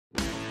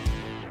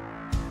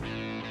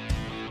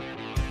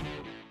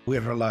we're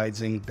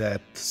realizing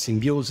that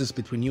symbiosis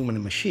between human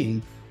and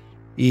machine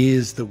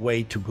is the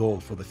way to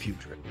go for the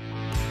future.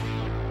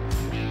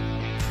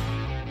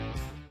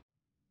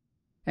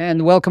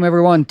 And welcome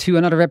everyone to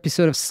another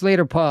episode of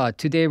SlatorPod.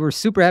 Today we're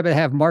super happy to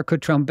have Marco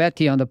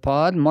Trombetti on the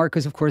pod. Marco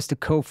is of course the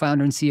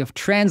co-founder and CEO of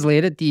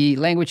Translated, the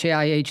language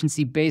AI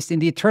agency based in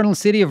the eternal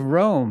city of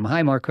Rome.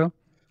 Hi Marco.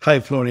 Hi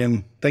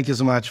Florian, thank you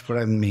so much for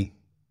having me.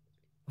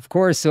 Of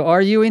course, so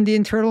are you in the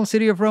eternal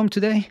city of Rome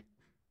today?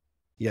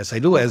 Yes, I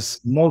do, as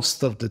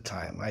most of the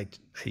time.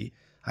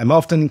 I'm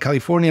often in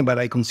California, but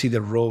I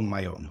consider Rome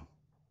my own.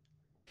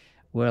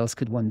 Where else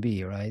could one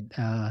be, right?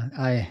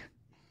 I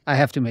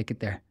have to make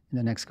it there in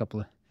the next couple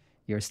of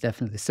years,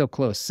 definitely. So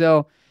close.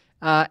 So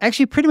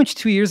actually, pretty much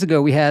 2 years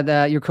ago, we had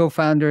your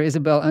co-founder,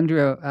 Isabelle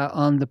Andrieu,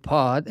 on the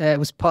pod. It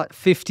was pod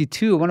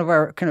 52, one of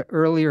our kind of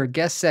earlier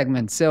guest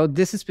segments. So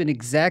this has been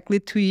exactly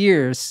 2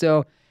 years.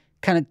 So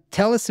kind of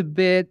tell us a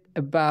bit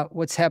about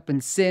what's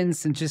happened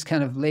since and just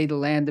kind of lay the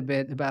land a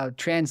bit about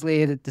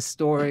Translated, the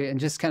story, and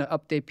just kind of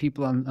update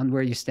people on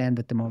where you stand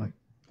at the moment.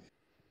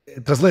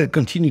 Translated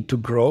continued to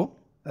grow.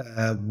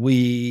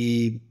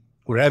 We're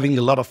having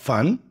a lot of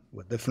fun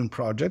with different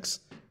projects.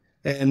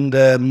 And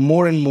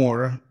more,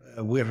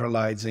 we're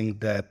realizing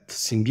that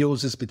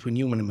symbiosis between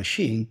human and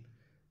machine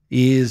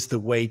is the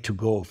way to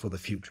go for the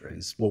future.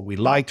 It's what we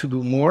like to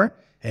do more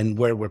and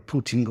where we're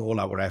putting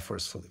all our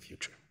efforts for the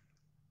future.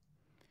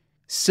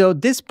 So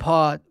this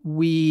pod,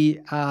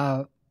 we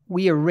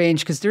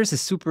arranged, because there's a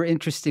super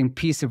interesting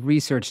piece of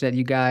research that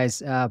you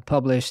guys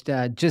published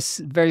just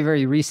very,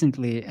 very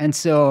recently. And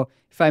so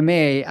if I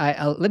may,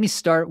 let me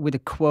start with a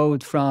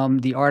quote from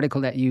the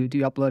article that you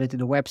uploaded to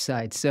the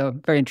website. So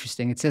very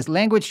interesting. It says,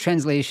 language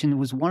translation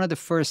was one of the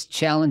first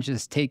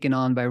challenges taken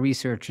on by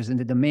researchers in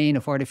the domain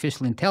of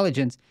artificial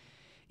intelligence.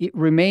 It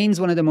remains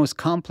one of the most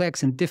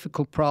complex and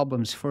difficult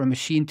problems for a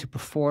machine to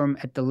perform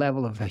at the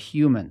level of a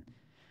human.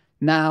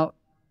 Now,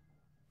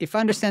 if I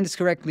understand this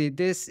correctly,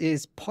 this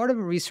is part of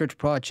a research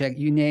project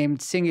you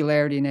named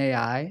Singularity in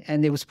AI,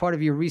 and it was part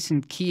of your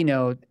recent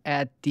keynote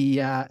at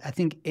the, I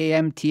think,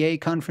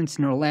 AMTA conference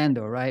in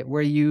Orlando, right?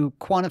 Where you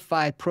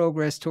quantified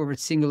progress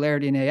towards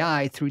singularity in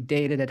AI through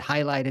data that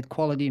highlighted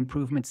quality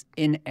improvements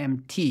in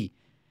MT.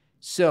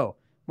 So,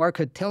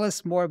 Marco, tell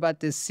us more about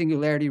this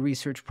Singularity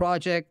research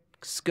project,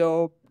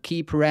 scope,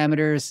 key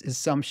parameters,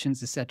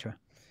 assumptions, etc.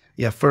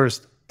 Yeah,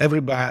 first,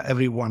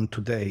 everyone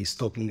today is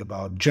talking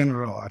about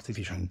general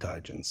artificial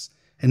intelligence.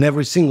 And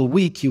every single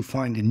week you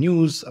find the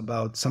news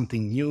about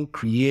something new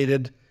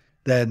created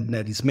that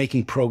is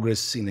making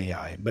progress in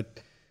AI.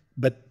 But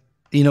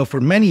you know,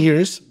 for many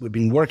years we've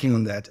been working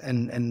on that,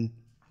 and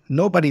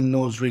nobody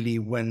knows really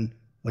when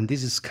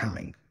this is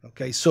coming.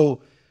 Okay,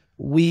 so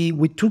we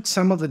took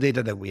some of the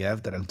data that we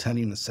have, that I'll tell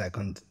you in a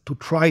second, to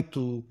try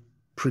to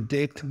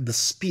predict the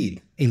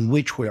speed in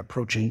which we're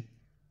approaching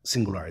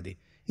singularity.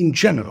 In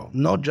general,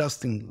 not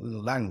just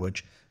in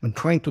language, but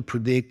trying to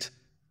predict,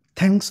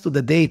 thanks to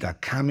the data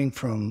coming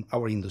from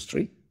our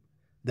industry,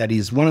 that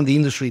is one of the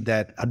industry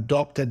that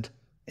adopted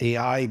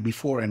AI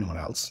before anyone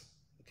else.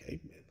 Okay?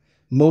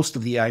 Most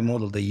of the AI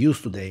models they use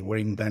today were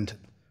invented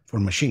for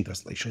machine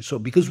translation. So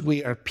because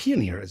we are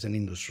pioneer as an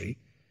industry,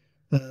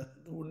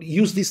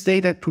 use this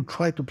data to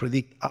try to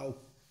predict how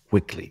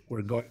quickly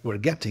we're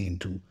getting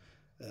into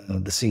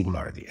the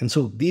singularity. And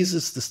so this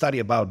is the study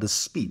about the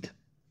speed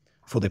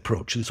for the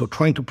approach. And so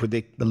trying to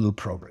predict the little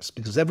progress,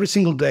 because every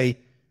single day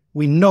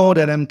we know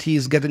that MT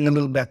is getting a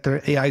little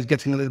better, AI is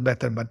getting a little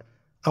better, but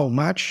how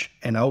much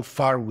and how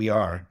far we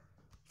are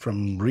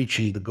from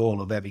reaching the goal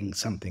of having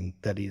something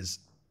that is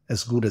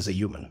as good as a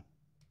human.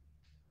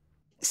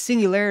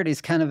 Singularity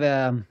is kind of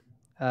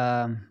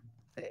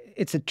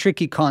it's a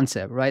tricky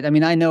concept, right? I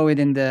mean, I know it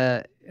in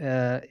the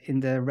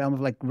realm of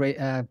like Ray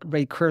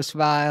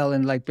Kurzweil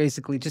and like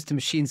basically just the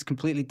machines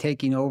completely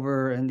taking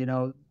over and, you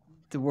know,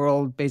 the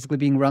world basically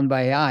being run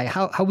by AI.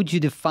 How would you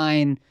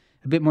define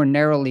a bit more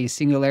narrowly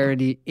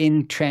singularity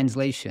in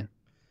translation?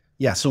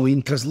 Yeah, so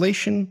in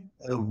translation,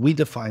 we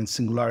define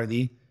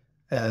singularity,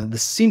 the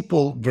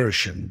simple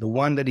version, the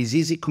one that is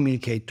easy to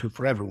communicate to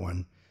for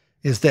everyone,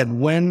 is that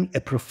when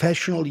a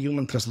professional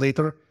human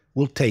translator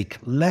will take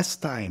less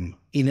time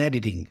in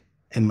editing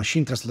a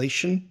machine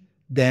translation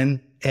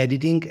than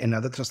editing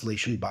another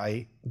translation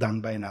done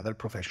by another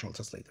professional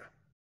translator.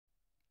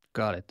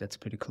 Got it. That's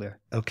pretty clear.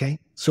 Okay.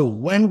 So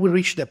when we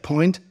reach that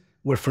point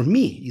where for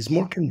me it's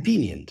more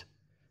convenient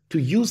to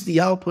use the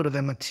output of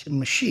a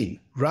machine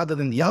rather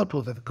than the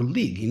output of a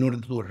colleague in order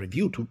to do a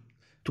review, to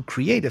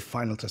create a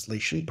final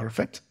translation,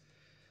 perfect,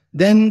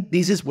 then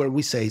this is where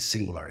we say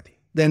singularity.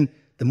 Then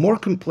the more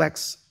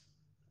complex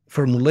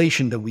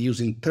formulation that we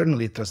use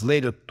internally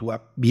Translated to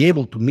be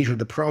able to measure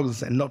the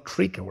progress and not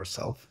trick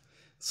ourselves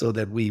so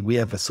that we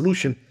have a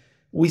solution,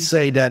 we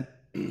say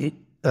that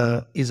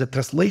is a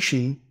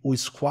translation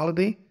whose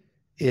quality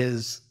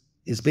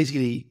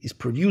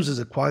produces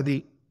a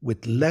quality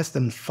with less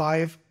than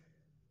 5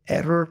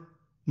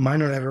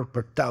 minor error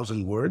per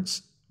 1,000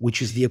 words,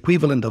 which is the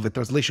equivalent of a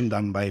translation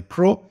done by a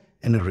pro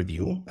and a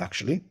review,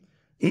 actually,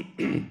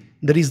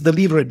 that is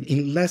delivered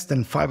in less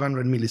than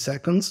 500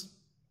 milliseconds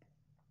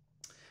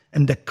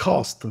and the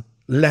cost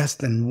less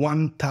than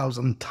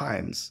 1,000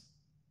 times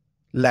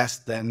less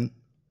than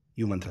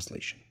human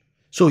translation.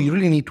 So you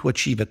really need to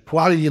achieve a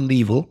quality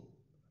level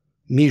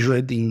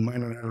measured in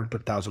minor error per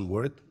 1,000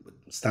 word,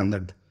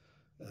 standard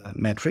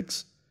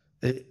metrics.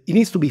 It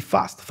needs to be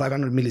fast,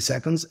 500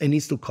 milliseconds, and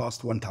needs to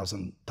cost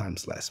 1,000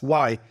 times less.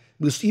 Why?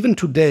 Because even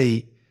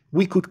today,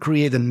 we could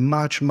create a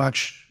much,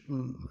 much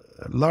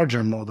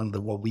larger model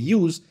than what we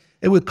use.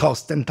 It would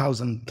cost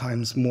 10,000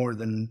 times more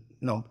than,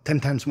 10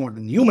 times more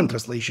than human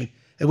translation.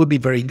 It would be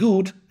very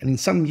good, and in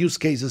some use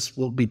cases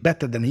will be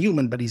better than a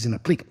human, but is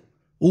inapplicable.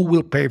 Who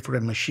will pay for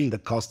a machine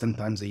that costs 10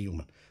 times a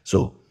human?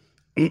 So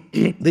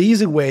the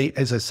easy way,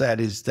 as I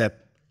said, is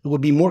that it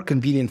would be more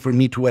convenient for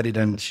me to edit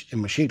a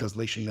machine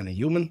translation than a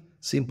human,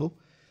 simple.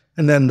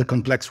 And then the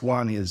complex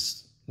one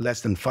is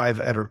less than 5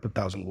 error per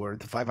 1,000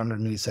 words, 500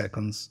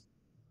 milliseconds,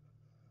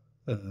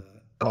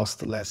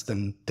 cost less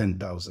than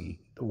 10,000,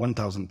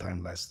 1,000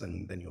 times less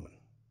than human.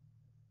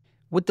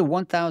 With the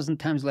 1,000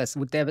 times less,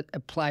 would that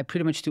apply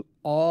pretty much to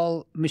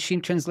all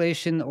machine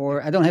translation?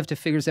 Or I don't have the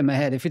figures in my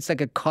head. If it's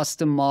like a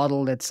custom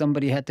model that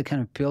somebody had to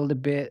kind of build a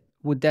bit,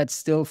 would that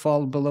still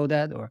fall below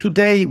that? Or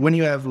today, when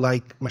you have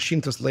like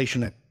machine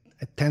translation at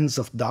tens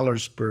of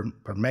dollars per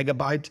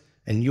megabyte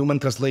and human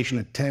translation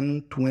at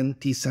 10,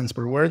 20 cents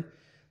per word,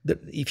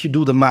 if you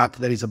do the math,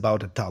 that is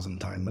about 1,000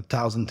 times,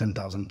 1,000,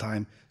 10,000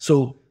 times.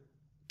 So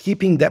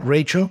keeping that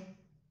ratio,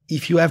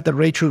 if you have the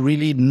ratio,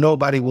 really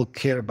nobody will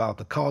care about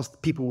the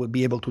cost. People will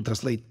be able to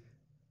translate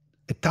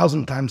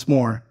 1,000 times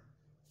more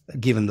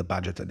given the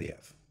budget that they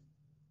have.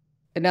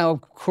 And now,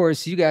 of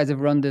course, you guys have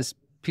run this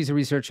piece of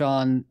research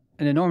on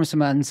an enormous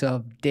amount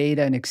of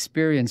data and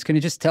experience. Can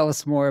you just tell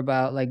us more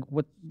about like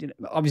what,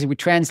 obviously we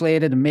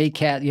translated and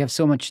MakeCat, you have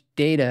so much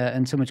data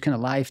and so much kind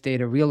of live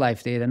data, real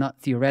life data, not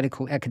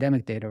theoretical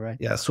academic data, right?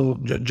 Yeah, so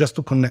just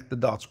to connect the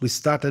dots, we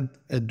started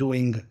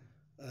doing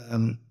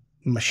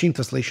machine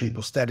translation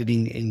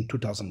post-editing in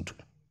 2002,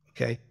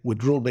 okay,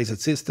 with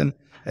rule-based system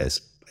as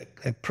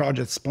a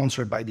project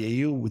sponsored by the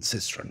EU with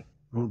Systron,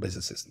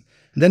 rule-based system.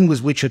 And then we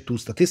switched to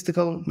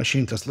statistical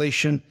machine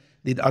translation,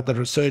 did other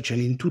research, and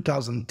in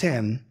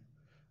 2010,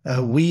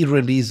 we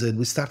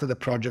started a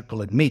project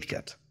called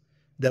MakeCat.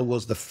 That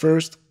was the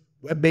first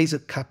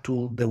web-based cut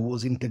tool that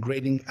was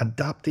integrating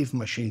adaptive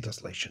machine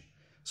translation.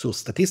 So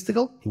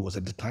statistical, it was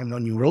at the time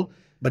non-neural,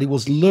 but it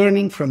was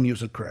learning from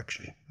user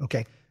correction,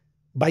 okay?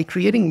 By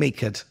creating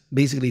MakeCat,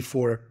 basically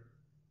for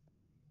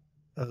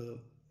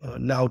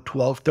now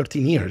 12,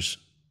 13 years,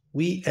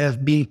 we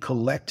have been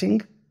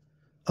collecting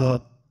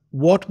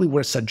what we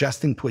were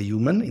suggesting to a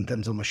human in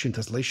terms of machine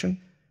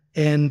translation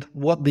and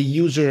what the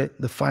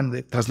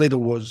translator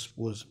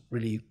was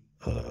really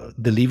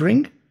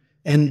delivering,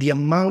 and the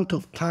amount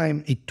of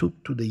time it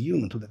took to the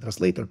human, to the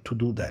translator, to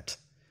do that.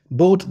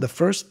 Both the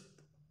first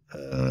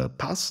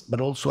pass,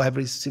 but also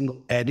every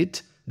single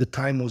edit, the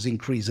time was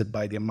increased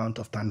by the amount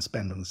of time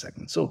spent on the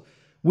segment. So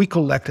we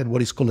collected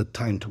what is called a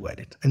time to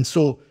edit. And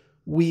so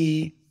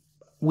we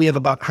have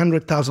about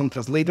 100,000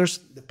 translators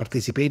that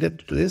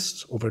participated to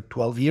this over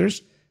 12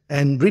 years.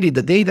 And really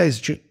the data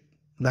is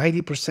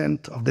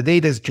 90% of the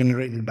data is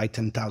generated by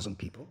 10,000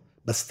 people.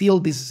 But still,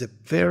 this is a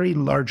very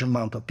large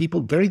amount of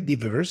people, very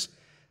diverse,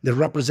 that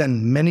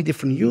represent many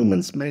different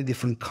humans, many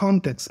different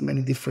contexts,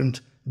 many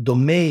different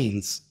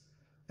domains.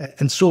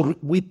 And so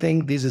we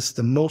think this is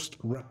the most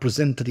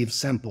representative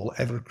sample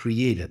ever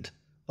created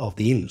of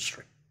the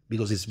industry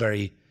because it's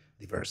very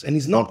diverse. And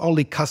it's not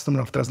only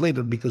customer of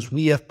translator, because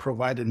we have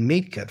provided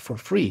MakeCat for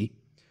free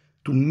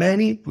to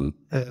many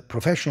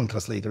professional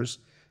translators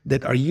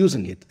that are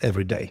using it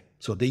every day.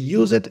 So they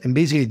use it and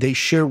basically they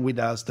share with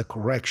us the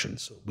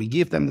corrections. So we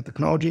give them the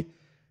technology,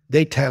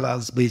 they tell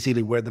us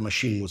basically where the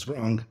machine was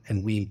wrong,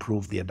 and we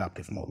improve the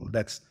adaptive model.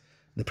 That's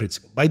the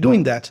principle. By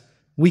doing that,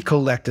 we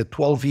collected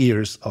 12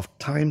 years of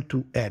time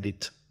to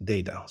edit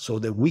data so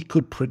that we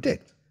could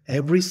predict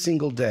every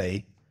single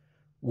day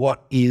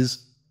what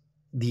is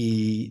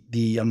the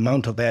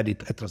amount of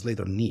edit a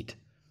translator need.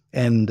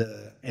 And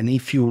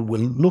if you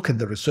will look at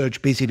the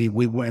research, basically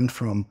we went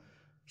from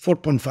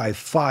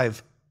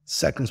 4.55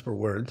 seconds per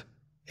word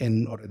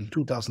in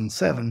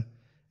 2007,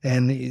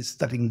 and it's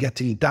starting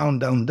getting down.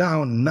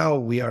 Now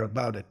we are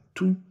about at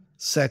 2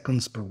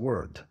 seconds per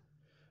word.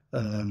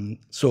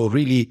 So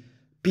really,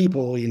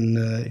 people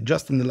in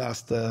just in the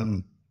last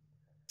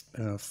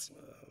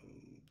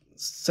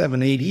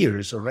 7-8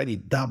 years already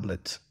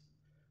doubled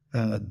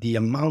the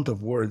amount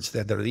of words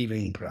that they're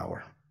delivering per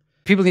hour.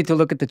 People need to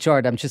look at the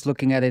chart. I'm just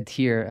looking at it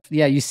here.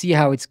 Yeah, you see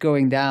how it's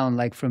going down,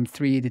 like from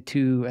 3 to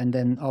 2, and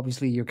then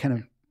obviously you're kind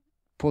of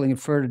pulling it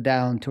further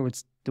down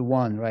towards the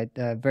 1, right?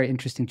 Very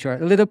interesting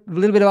chart. A little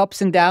bit of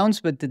ups and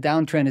downs, but the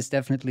downtrend is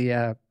definitely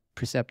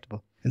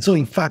perceptible. And so,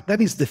 in fact,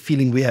 that is the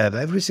feeling we have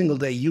every single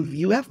day.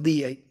 You have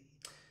the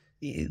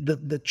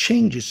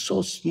change is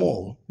so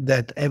small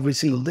that every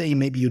single day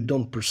maybe you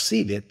don't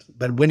perceive it,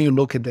 but when you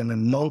look at it in a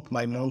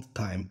month-by-month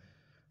time,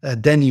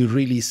 then you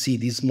really see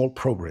this small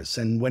progress.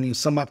 And when you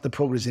sum up the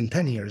progress in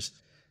 10 years,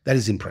 that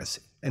is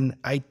impressive. And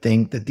I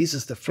think that this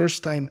is the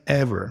first time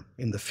ever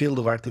in the field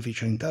of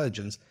artificial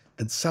intelligence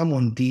that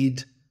someone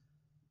did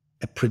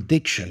a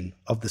prediction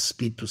of the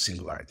speed to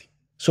singularity.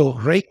 So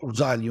Ray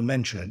Kurzweil, you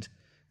mentioned,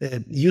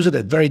 used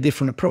a very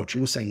different approach. He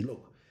was saying,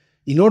 look,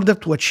 in order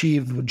to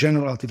achieve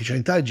general artificial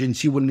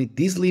intelligence, you will need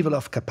this level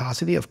of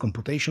capacity of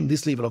computation,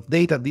 this level of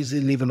data, this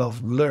level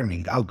of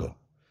learning, algo.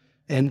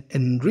 And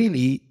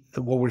really,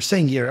 what we're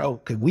saying here,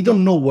 okay, we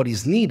don't know what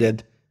is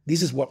needed.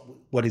 This is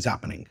what is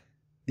happening.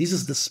 This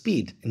is the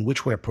speed in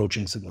which we're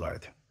approaching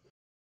singularity.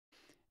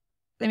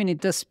 I mean,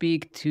 it does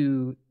speak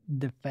to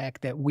the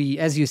fact that we,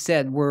 as you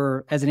said,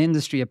 were, as an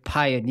industry, a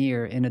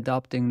pioneer in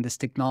adopting this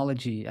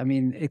technology. I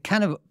mean, it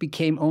kind of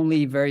became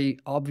only very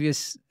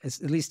obvious,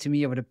 at least to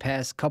me, over the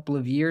past couple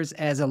of years,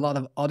 as a lot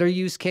of other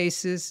use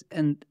cases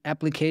and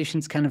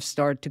applications kind of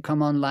start to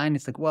come online.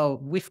 It's like, well,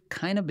 we've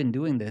kind of been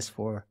doing this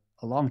for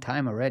a long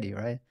time already,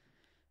 right?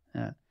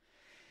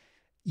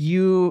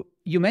 You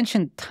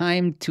mentioned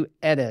time to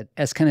edit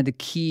as kind of the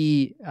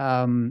key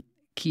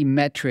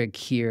metric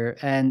here.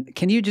 And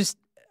can you just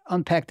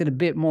unpack that a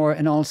bit more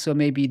and also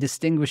maybe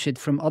distinguish it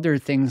from other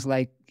things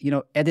like,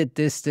 edit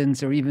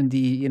distance or even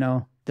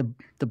the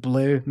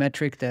blue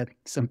metric that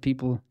some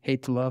people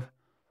hate to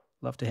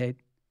love to hate?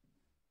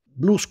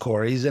 Blue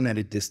score is an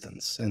edit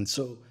distance. And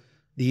so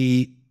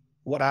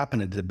what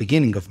happened at the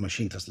beginning of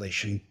machine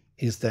translation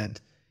is that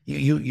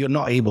you're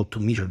not able to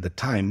measure the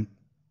time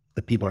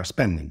that people are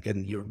spending,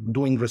 and you're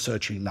doing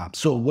research in labs.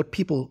 So what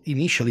people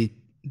initially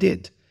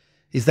did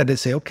is that they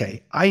say,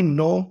 okay, I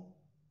know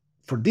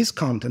for this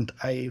content,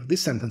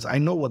 this sentence, I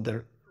know what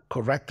the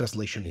correct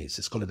translation is.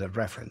 It's called a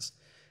reference.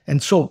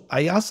 And so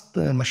I asked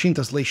the machine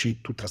translation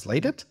to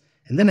translate it,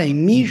 and then I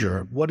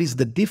measure what is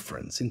the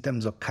difference in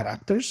terms of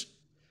characters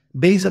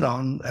based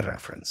on a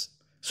reference.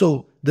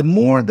 So the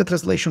more the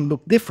translation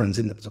look different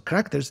in terms of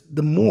characters,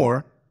 the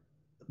more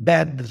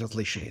bad the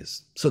translation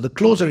is. So the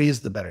closer it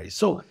is, the better it is.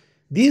 So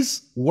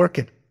this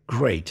worked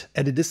great.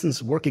 At a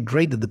distance, worked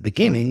great at the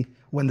beginning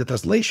when the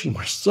translation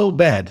was so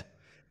bad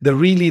that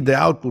really the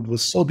output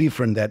was so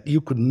different that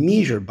you could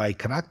measure by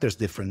characters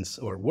difference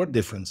or word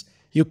difference,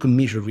 you could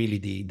measure really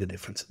the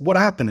difference. What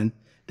happened,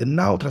 that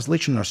now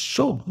translations are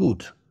so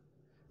good,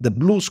 the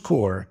blue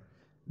score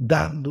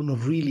does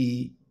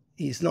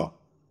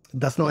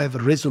not have a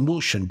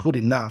resolution good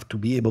enough to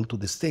be able to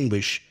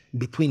distinguish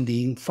between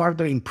the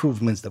further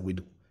improvements that we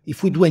do.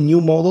 If we do a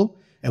new model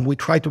and we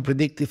try to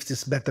predict if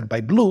it's better by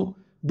blue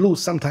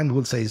sometimes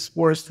will say it's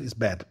worse, it's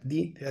bad,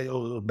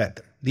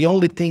 better. The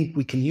only thing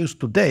we can use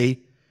today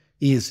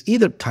is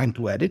either time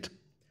to edit.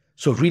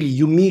 So really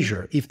you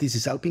measure if this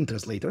is helping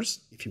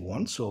translators, if you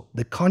want. So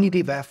the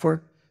cognitive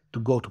effort to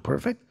go to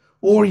perfect,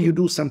 or you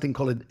do something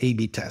called an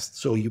A/B test.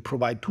 So you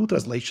provide two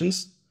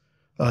translations,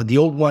 the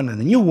old one and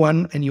the new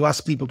one, and you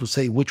ask people to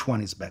say which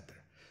one is better.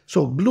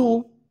 So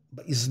blue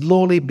is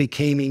slowly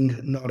becoming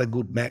not a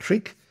good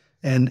metric,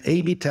 and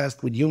A/B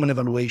test with human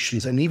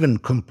evaluations and even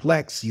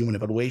complex human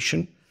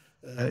evaluation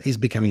is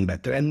becoming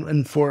better.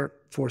 And for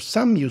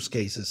some use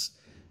cases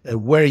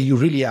where you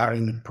really are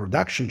in a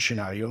production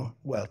scenario,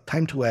 well,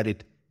 time to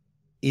edit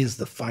is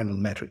the final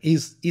metric,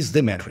 is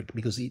the metric,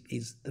 because it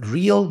is the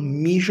real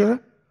measure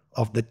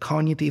of the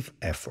cognitive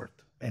effort.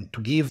 And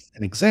to give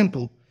an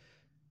example,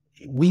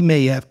 we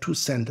may have two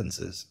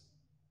sentences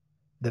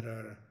that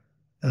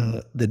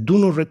do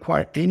not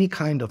require any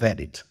kind of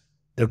edit.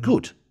 They're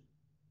good.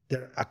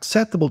 They're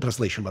acceptable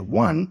translation, but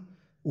one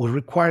will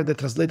require the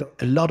translator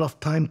a lot of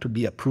time to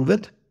be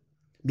approved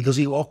because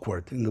he's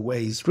awkward in the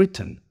way it's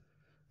written.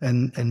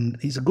 And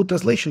it's a good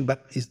translation,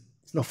 but it's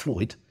not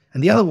fluid.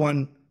 And the other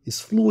one is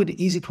fluid,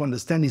 easy to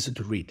understand, easy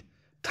to read.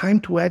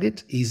 Time to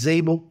edit is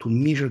able to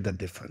measure that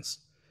difference.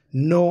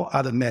 No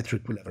other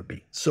metric will ever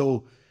be.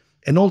 So,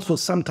 and also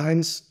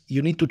sometimes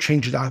you need to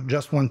change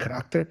just one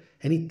character,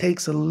 and it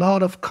takes a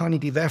lot of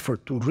cognitive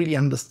effort to really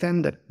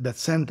understand that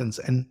sentence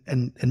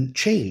and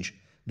change.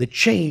 The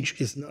change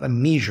is not a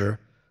measure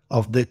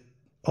of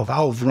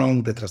how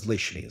wrong the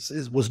translation is.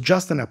 It was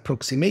just an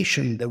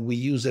approximation that we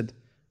used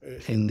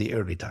in the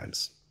early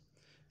times.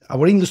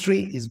 Our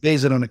industry is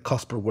based on a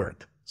cost per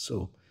word.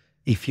 So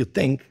if you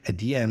think at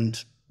the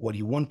end, what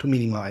you want to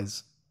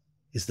minimize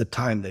is the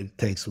time that it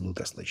takes to do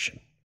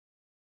translation.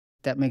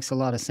 That makes a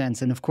lot of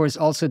sense. And of course,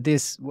 also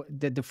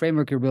the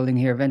framework you're building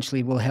here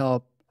eventually will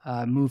help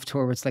move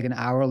towards like an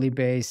hourly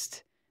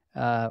based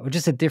or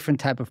just a different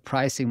type of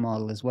pricing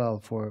model as well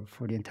for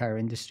the entire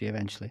industry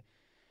eventually.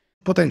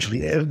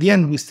 Potentially. At the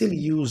end, we still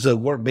use a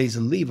word-based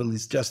level.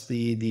 It's just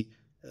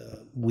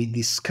we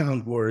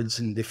discount words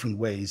in different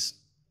ways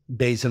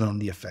based on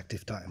the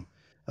effective time.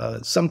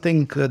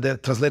 Something the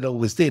translator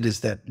always did is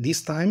that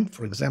this time,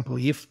 for example,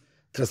 if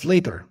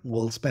translator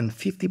will spend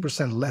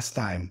 50% less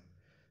time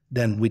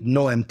than with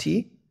no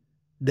MT,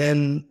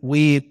 then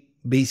we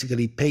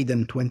basically pay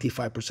them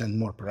 25%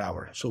 more per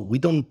hour. So we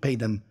don't pay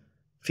them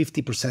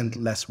 50%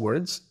 less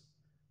words.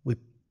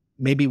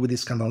 Maybe we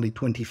discount only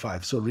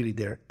 25. So really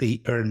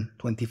they earn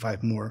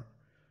 25% more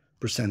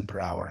per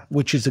hour,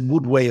 which is a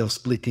good way of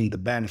splitting the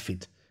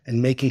benefit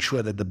and making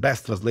sure that the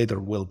best translator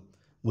will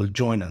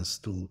join us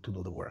to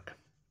do the work.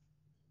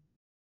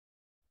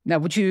 Now,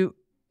 would you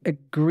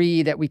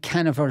agree that we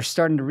kind of are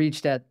starting to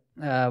reach that,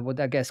 what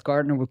I guess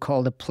Gartner would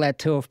call the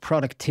plateau of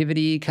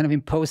productivity kind of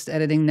in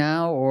post-editing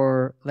now?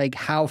 Or like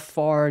how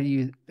far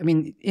I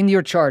mean, in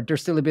your chart,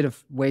 there's still a bit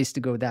of ways to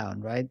go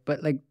down, right?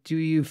 But like, do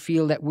you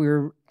feel that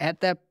we're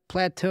at that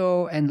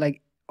plateau? And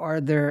like, are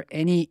there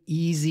any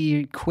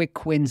easy,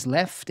 quick wins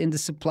left in the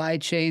supply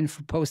chain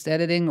for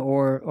post-editing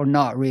or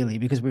not really?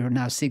 Because we're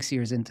now 6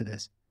 years into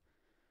this.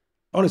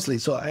 Honestly,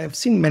 so I have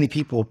seen many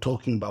people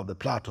talking about the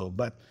plateau,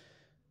 but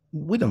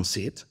we don't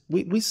see it.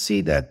 We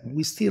see that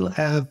we still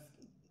have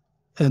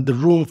the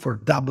room for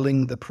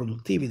doubling the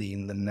productivity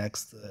in the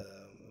next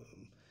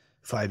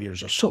 5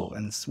 years or so.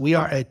 And we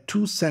are at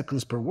 2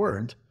 seconds per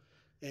word,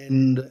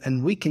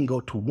 and we can go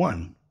to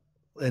 1,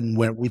 and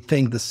where we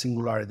think the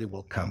singularity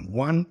will come.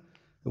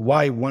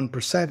 Why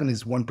 1%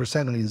 is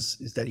 1%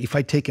 is that if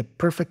I take a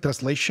perfect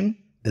translation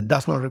that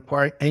does not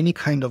require any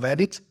kind of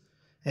edit,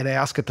 and I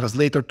ask a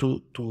translator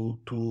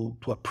to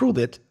approve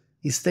it,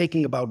 it's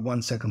taking about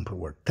 1 second per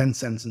word, 10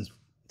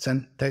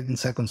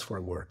 seconds for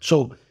a word.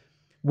 So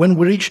when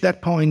we reach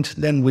that point,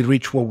 then we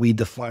reach what we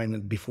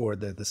defined before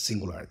the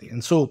singularity.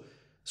 And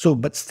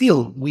but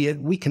still,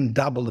 we can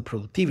double the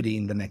productivity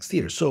in the next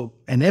year. So,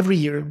 and every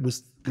year we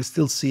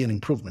still see an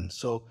improvement.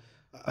 So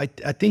I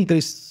think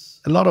there's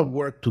a lot of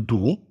work to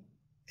do,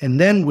 and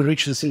then we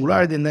reach the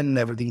singularity, and then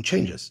everything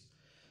changes,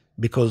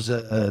 because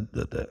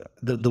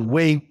the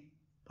way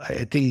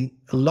I think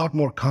a lot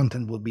more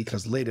content will be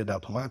translated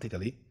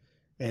automatically,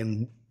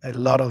 and a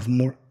lot of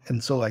more.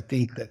 And so I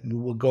think that we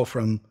will go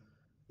from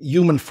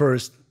human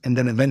first and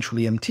then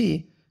eventually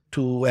MT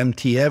to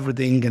MT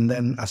everything, and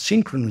then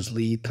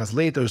asynchronously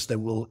translators that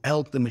will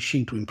help the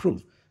machine to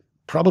improve.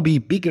 Probably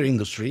bigger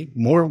industry,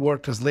 more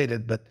work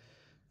translated, but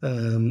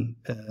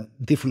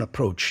different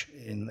approach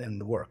in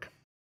the work.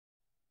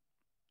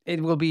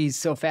 It will be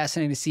so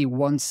fascinating to see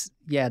once,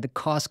 the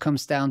cost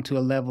comes down to a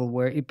level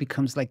where it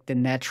becomes like the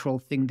natural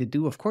thing to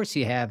do. Of course,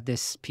 you have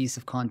this piece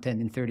of content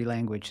in 30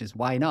 languages.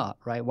 Why not,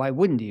 right? Why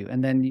wouldn't you?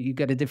 And then you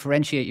got to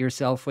differentiate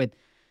yourself with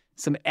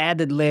some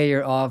added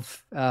layer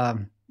of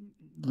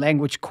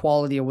language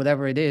quality or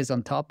whatever it is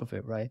on top of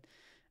it, right?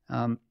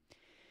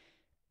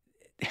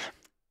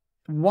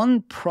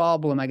 One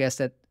problem, I guess,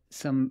 that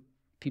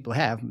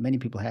many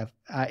people have,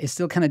 is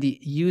still kind of the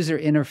user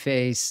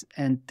interface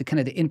and the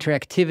kind of the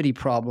interactivity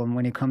problem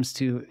when it comes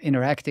to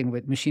interacting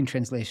with machine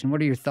translation.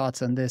 What are your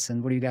thoughts on this,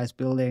 and what are you guys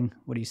building?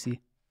 What do you see?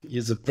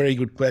 It's a very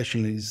good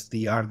question. It's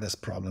the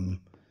hardest problem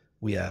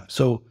we have.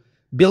 So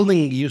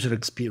building user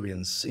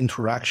experience,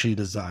 interaction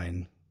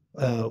design,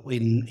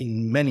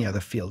 in many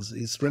other fields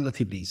is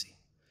relatively easy,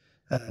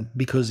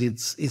 because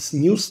it's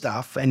new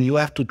stuff, and you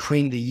have to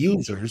train the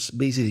users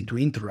basically to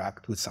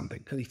interact with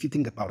something. Because if you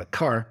think about a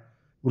car,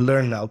 we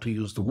learn how to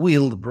use the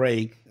wheel, the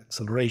brake,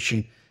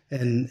 acceleration,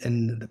 and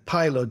the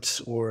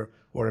pilot or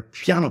a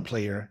piano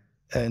player,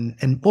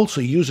 and also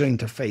user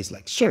interface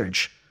like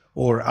search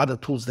or other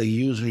tools that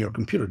you use in your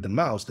computer, the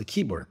mouse, the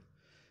keyboard.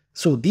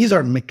 So these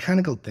are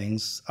mechanical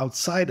things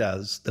outside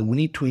us that we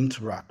need to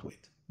interact with.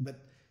 But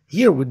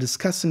here we're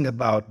discussing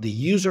about the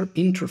user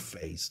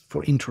interface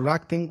for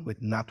interacting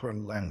with natural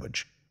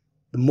language,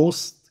 the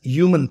most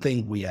human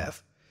thing we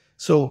have.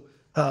 So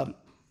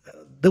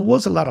there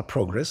was a lot of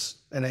progress,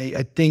 and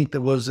I think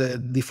there was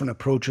different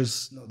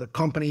approaches. The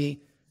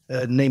company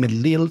named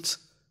Lilt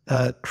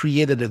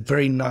created a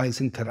very nice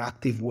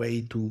interactive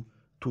way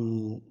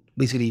to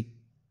basically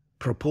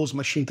propose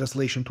machine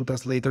translation to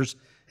translators,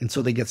 and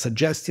so they get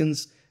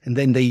suggestions, and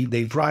then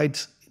they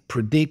write,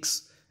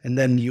 predicts, and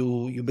then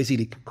you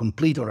basically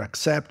complete or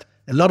accept.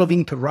 A lot of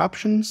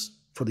interruptions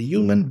for the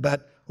human,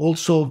 but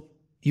also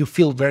you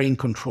feel very in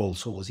control,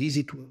 so it was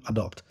easy to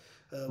adopt.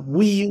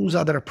 We use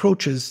other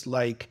approaches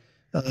like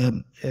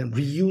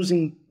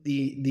reusing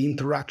the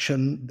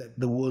interaction that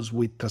there was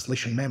with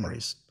translation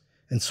memories.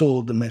 And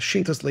so the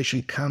machine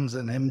translation comes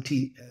as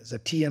a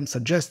TM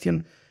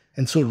suggestion.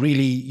 And so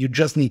really you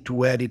just need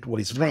to edit what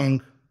is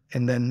wrong,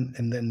 and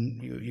then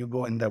you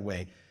go in that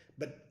way.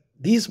 But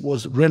this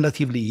was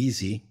relatively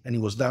easy, and it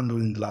was done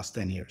during the last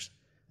 10 years.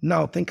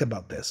 Now think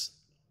about this.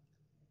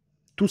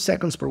 2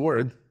 seconds per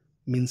word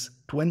means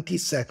 20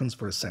 seconds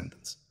for a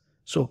sentence.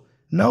 So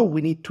now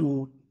we need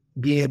to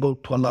be able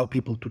to allow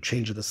people to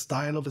change the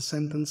style of a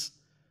sentence,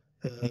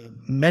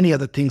 many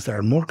other things that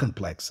are more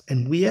complex,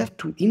 and we have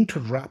to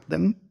interrupt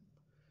them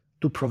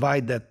to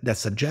provide that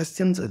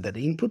suggestions and that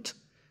input.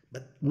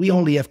 But we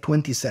only have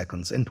 20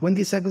 seconds, and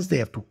 20 seconds they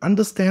have to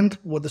understand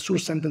what the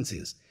source sentence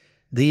is.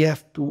 They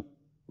have to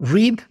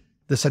read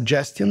the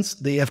suggestions,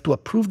 they have to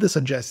approve the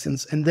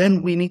suggestions, and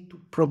then we need to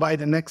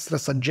provide an extra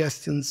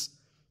suggestions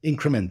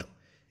incremental.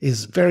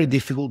 It's very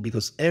difficult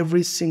because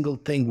every single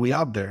thing we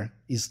out there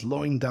is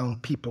slowing down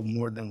people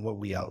more than what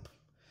we help.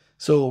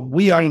 So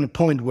we are in a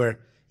point where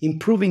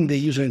improving the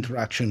user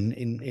interaction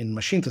in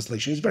machine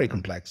translation is very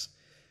complex,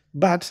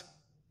 but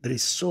there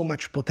is so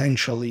much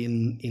potential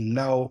in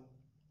now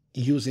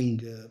using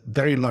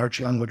very large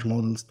language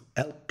models to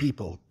help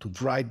people to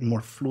write more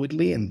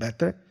fluidly and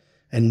better,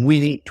 and we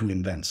need to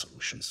invent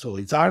solutions. So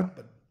it's hard,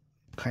 but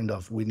kind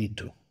of we need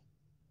to.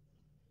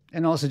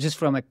 And also just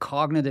from a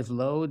cognitive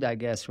load, I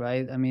guess,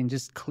 right? I mean,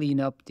 just clean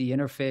up the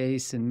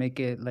interface and make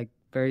it like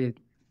very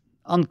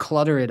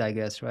unclutter it, I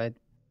guess, right?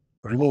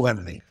 Remove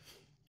anything.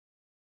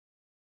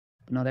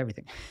 But not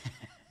everything.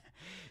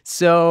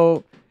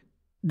 So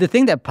the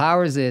thing that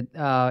powers it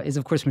is,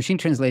 of course, machine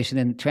translation,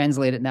 and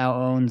Translate It now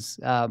owns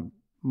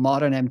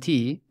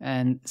ModernMT.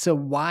 And so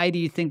why do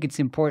you think it's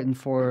important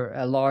for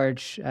a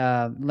large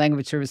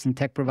language service and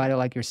tech provider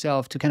like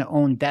yourself to kind of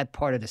own that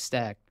part of the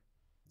stack?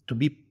 To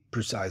be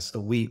precise, so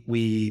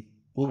we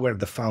were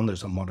the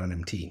founders of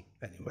ModernMT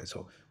anyway.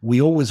 So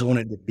we always owned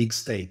a big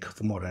stake of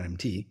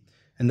ModernMT.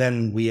 And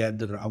then we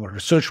had our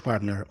research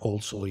partner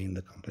also in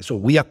the company. So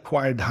we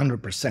acquired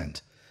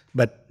 100%.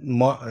 But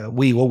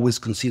we always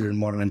considered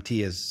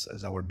ModernMT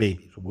as our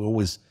baby. So we're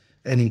always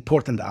an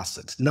important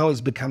asset. Now it's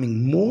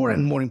becoming more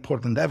and more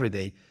important every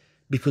day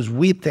because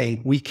we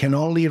think we can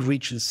only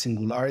reach the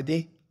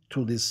singularity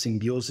through this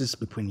symbiosis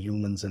between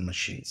humans and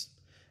machines.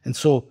 And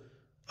so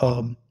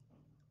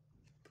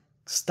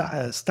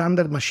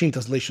standard machine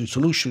translation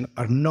solutions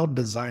are not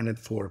designed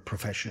for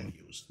professional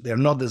use. They're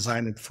not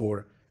designed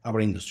for our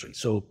industry.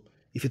 So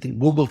if you think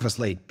Google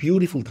Translate,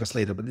 beautiful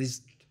translator, but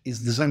this is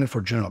designed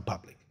for general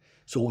public.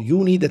 So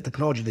you need a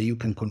technology that you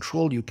can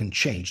control, you can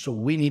change. So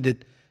we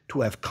needed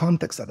to have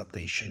context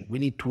adaptation. We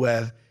need to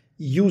have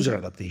user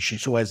adaptation.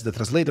 So as the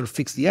translator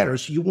fixes the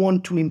errors, you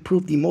want to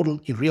improve the model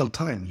in real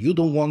time. You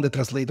don't want the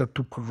translator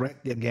to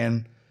correct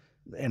again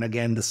and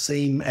again the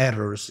same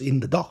errors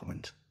in the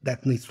document.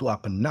 That needs to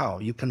happen now.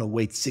 You cannot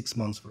wait 6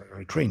 months for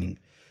retraining.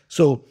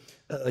 So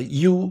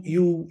you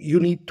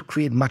need to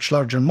create much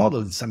larger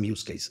models in some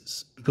use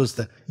cases because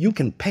you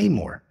can pay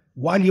more.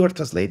 While you are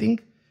translating,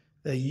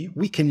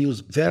 we can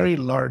use very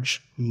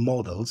large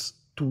models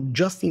to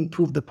just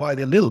improve the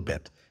quality a little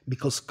bit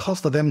because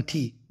cost of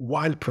MT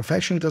while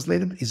professionally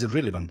translated is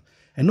irrelevant.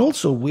 And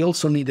also, we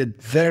also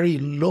needed very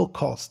low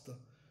cost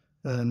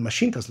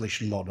machine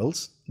translation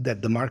models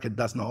that the market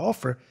does not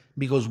offer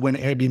because when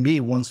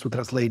Airbnb wants to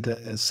translate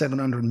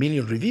 700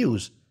 million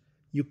reviews,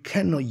 you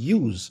cannot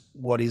use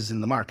what is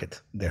in the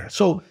market there.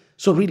 So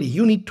really,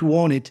 you need to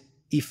own it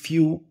if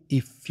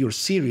you're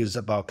serious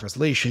about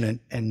translation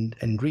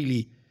and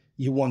really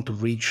you want to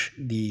reach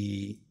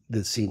the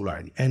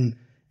singularity. And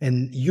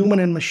human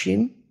and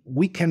machine,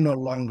 we can no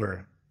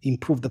longer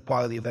improve the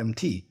quality of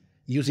MT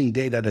using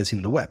data that's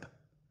in the web.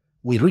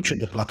 We reached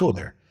the plateau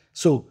there.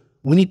 So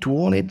we need to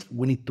own it.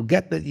 We need to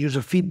get the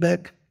user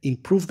feedback,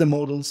 improve the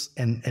models,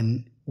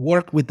 and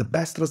work with the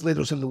best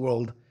translators in the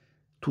world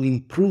to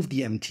improve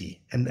the MT.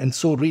 And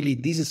so really,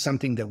 this is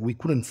something that we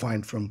couldn't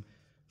find from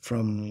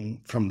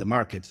the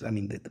market. I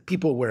mean, the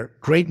people were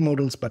great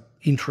models, but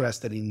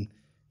interested in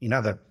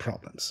other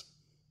problems.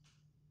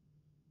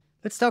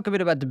 Let's talk a bit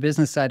about the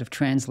business side of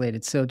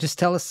Translated. So just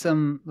tell us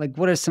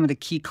what are some of the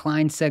key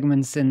client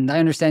segments? And I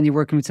understand you're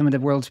working with some of the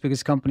world's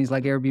biggest companies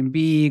like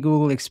Airbnb,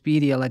 Google,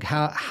 Expedia. Like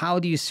how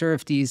do you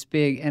serve these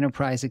big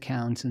enterprise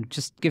accounts? And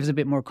just give us a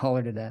bit more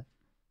color to that.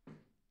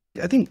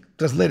 I think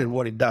Translated,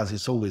 what it does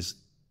is always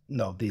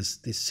this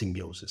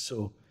symbiosis.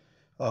 So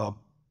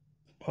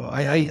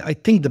I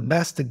think the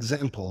best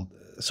example,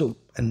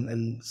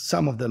 and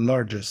some of the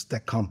largest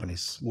tech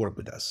companies work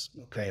with us,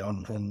 okay,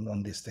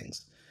 on these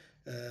things.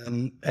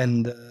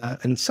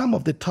 And some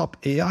of the top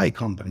AI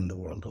companies in the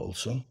world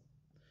also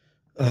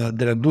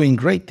that are doing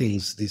great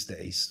things these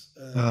days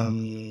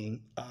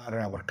are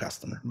our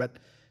customer. But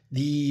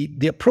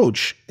the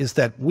approach is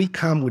that we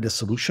come with a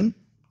solution,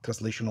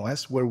 Translation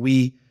OS, where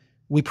we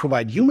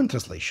provide human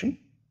translation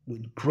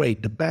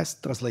with the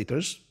best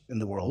translators in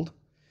the world.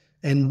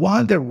 And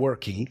while they're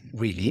working,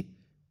 really,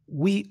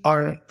 we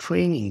are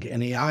training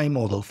an AI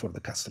model for the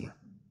customer.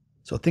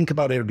 So think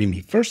about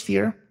Airbnb. First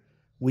year,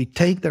 we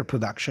take their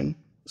production,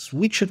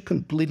 switch it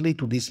completely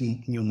to this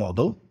new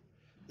model,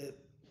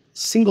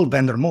 single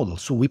vendor model.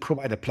 So we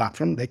provide a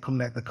platform, they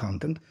connect the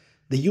content.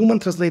 The human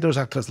translators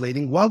are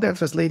translating. While they're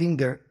translating,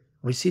 they're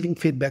receiving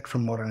feedback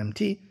from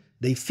ModernMT.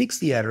 They fix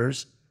the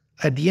errors.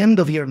 At the end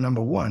of year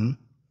number 1,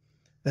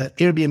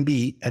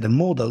 Airbnb had a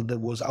model that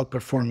was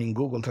outperforming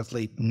Google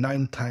Translate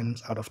 9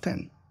 times out of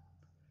 10.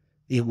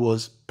 It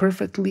was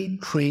perfectly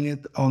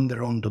trained on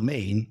their own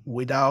domain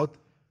without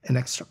an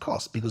extra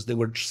cost because they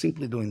were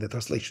simply doing the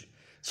translation.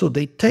 So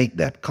they take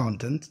that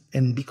content,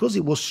 and because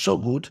it was so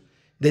good,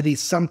 that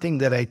is something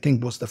that I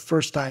think was the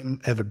first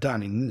time ever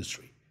done in the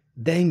industry.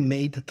 They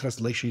made the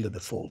translation the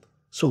default.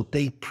 So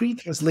they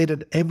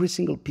pre-translated every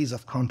single piece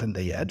of content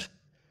they had.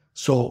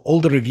 So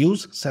all the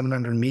reviews,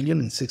 700 million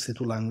in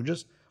 62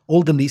 languages,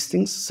 all the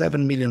listings,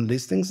 7 million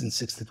listings in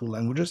 62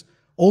 languages,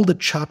 all the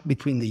chat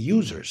between the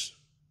users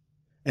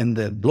and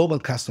the global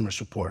customer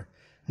support,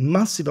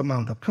 massive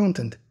amount of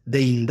content,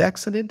 they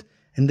indexed it,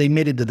 and they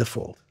made it the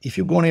default. If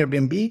you go on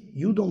Airbnb,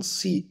 you don't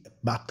see a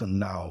button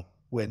now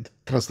with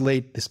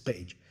translate this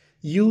page.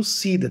 You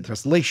see the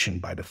translation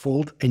by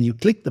default, and you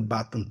click the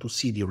button to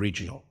see the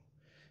original.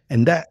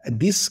 And that at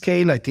this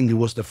scale, I think it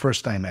was the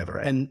first time ever.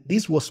 And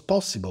this was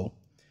possible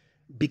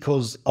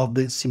because of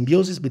the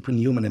symbiosis between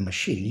human and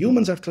machine.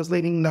 Humans are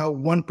translating now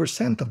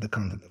 1% of the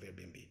content of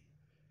Airbnb.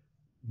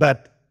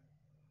 But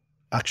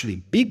actually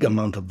big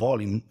amount of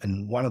volume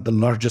and one of the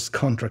largest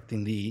contract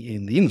in the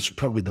industry,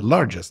 probably the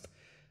largest.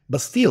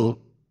 But still,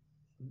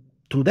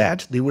 through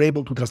that, they were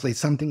able to translate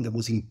something that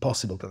was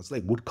impossible to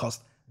translate, would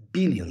cost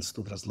billions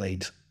to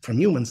translate from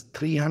humans,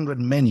 300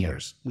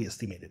 man-years, we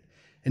estimated.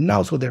 And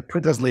now, so they're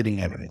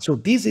pre-translating everything. So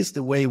this is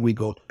the way we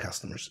go to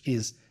customers,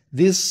 is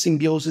this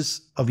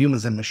symbiosis of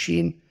humans and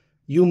machine,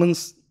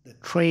 humans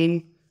that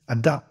train,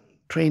 adapt,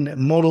 train a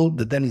model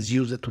that then is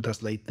used to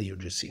translate the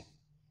UGC.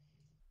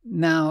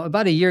 Now,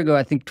 about a year ago,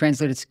 I think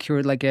Translated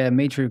secured like a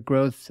major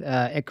growth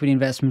equity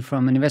investment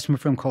from an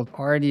investment firm called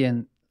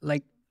Ardian.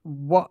 Like,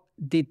 what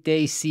did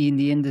they see in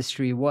the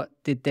industry? What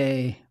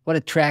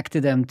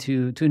attracted them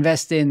to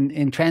invest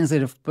in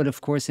Translated, but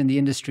of course in the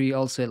industry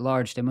also at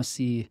large? They must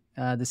see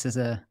this as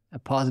a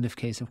positive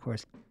case, of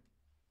course.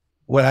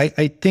 Well,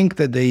 I think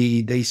that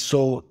they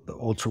saw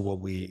also what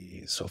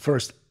we saw.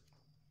 First,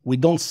 we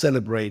don't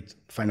celebrate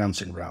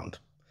financing round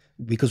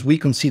because we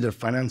consider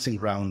financing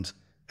round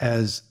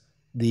as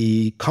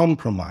the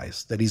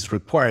compromise that is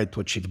required to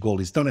achieve goal.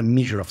 Is not a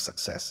measure of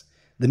success.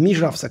 The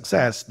measure of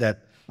success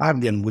that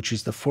Ardian, which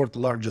is the fourth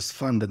largest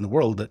fund in the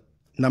world,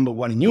 number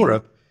one in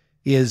Europe,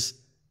 is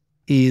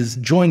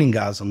joining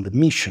us on the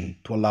mission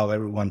to allow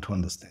everyone to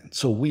understand.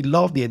 So we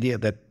love the idea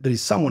that there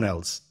is someone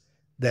else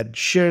that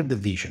shared the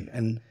vision.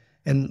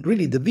 And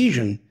really the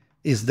vision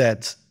is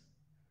that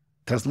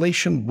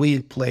translation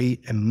will play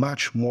a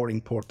much more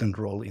important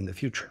role in the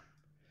future.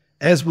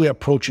 As we are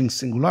approaching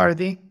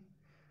Singularity,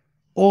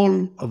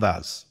 all of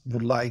us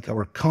would like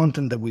our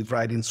content that we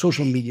write in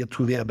social media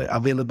to be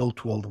available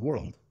to all the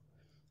world.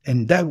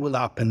 And that will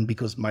happen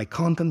because my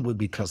content will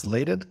be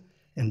translated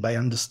and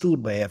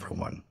understood by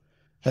everyone.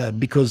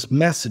 Because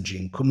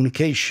messaging,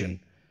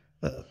 communication,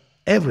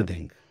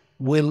 everything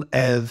will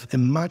have a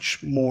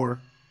much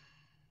more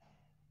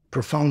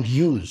profound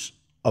use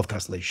of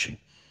translation.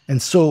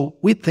 And so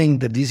we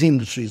think that this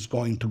industry is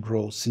going to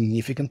grow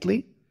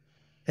significantly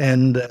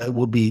and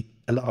will be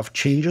a lot of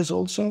changes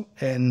also.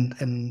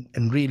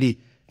 And really,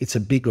 it's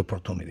a big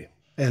opportunity.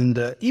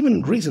 And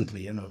even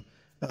recently,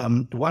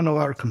 one of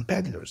our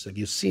competitors, have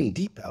you seen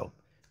DeepL?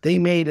 They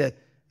made a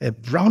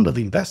round of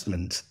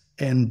investment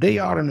and they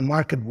are in a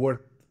market worth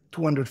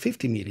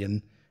 250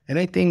 million. And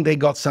I think they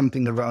got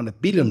something around $1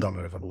 billion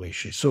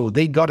evaluation. So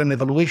they got an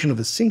evaluation of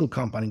a single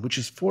company, which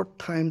is 4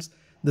 times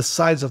the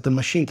size of the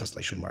machine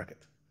translation market.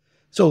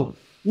 So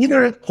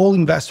either all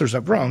investors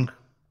are wrong,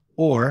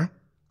 or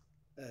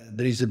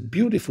there is a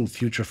beautiful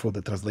future for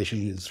the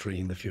translation industry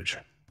in the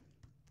future.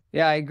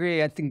 Yeah, I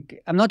agree.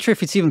 I'm not sure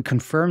if it's even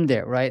confirmed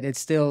there, right? It's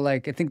still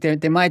like, I think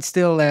they might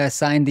still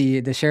sign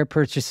the share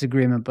purchase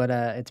agreement, but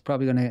it's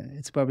probably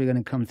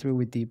gonna come through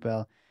with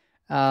DeepL.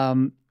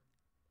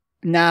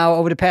 Now,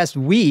 over the past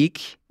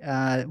week,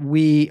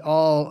 we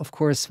all, of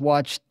course,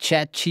 watched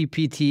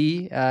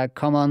ChatGPT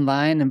come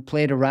online and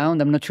played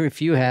around. I'm not sure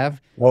if you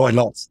have. Oh, I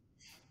lost.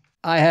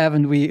 I have,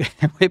 and we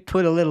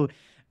put a little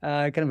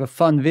kind of a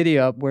fun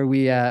video up where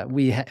we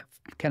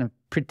kind of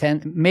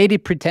made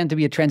it pretend to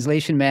be a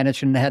translation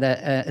manager and had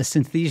a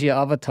Synthesia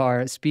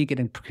avatar speak it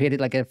and created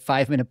like a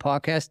 5-minute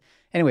podcast.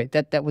 Anyway,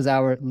 that was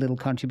our little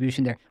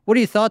contribution there. What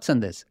are your thoughts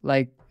on this?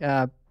 Like,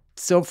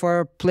 so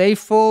far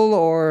playful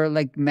or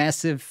like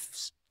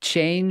massive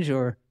change?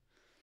 Or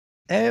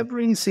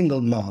every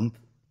single month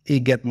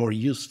it get more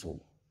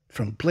useful,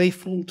 from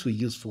playful to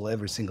useful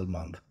every single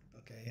month.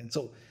 Okay, and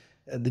so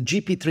the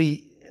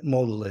GP3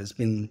 model has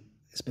been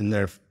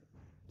there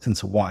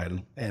since a while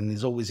and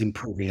is always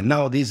improving. And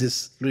now this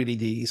is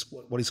really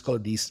what is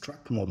called the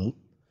struct model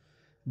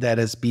that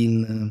has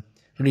been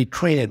really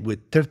trained with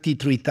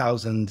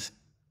 33,000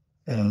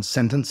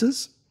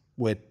 sentences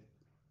with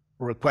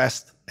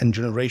request and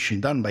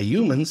generation done by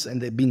humans,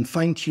 and they've been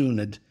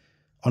fine-tuned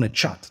on a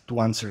chat to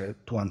answer.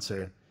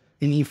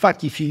 And in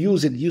fact, if you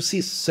use it, you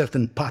see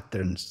certain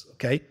patterns,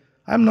 okay?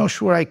 I'm not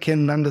sure I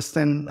can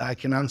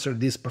answer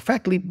this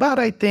perfectly, but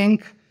I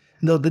think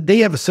that they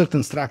have a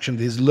certain structure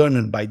that is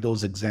learned by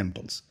those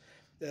examples.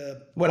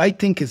 What I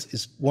think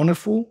is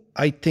wonderful,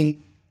 I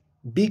think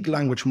big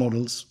language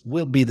models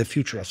will be the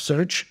future of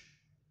search.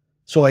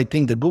 So I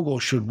think that Google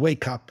should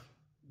wake up,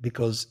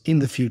 because in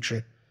the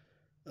future,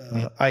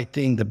 I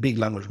think the big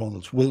language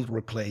models will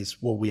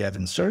replace what we have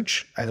in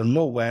search. I don't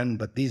know when,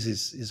 but this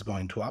is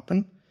going to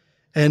happen.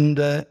 And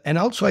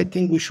also I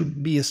think we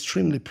should be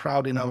extremely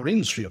proud in our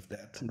industry of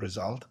that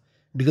result,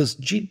 because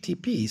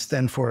GTP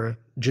stands for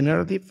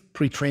Generative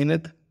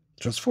Pre-trained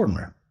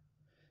Transformer.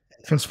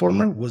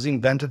 Transformer was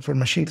invented for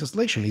machine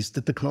translation. It's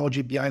the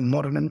technology behind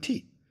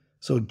ModernMT.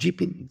 So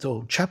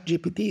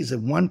ChatGPT is a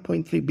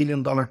 $1.3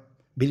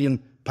 billion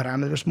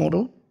parameters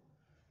model.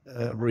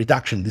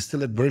 Reduction,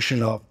 distilled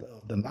version of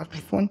the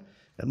largest one.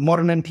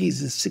 ModernMT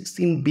is a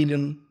 16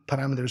 billion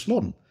parameters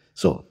model.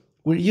 So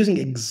we're using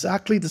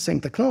exactly the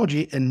same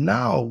technology, and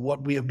now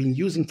what we have been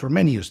using for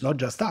many years, not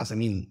just us, I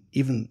mean,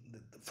 even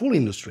the full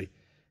industry,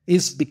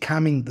 is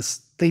becoming the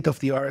state of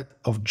the art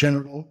of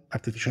general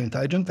artificial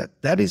intelligence.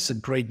 That is a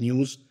great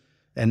news.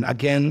 And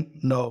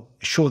again,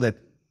 show that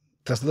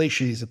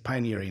translation is a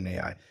pioneer in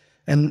AI.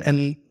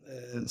 And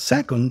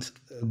Second,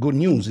 good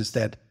news is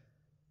that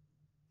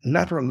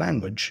natural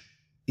language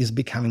is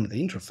becoming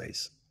the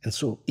interface. And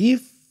so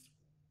if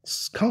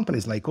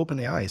companies like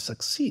OpenAI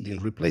succeed in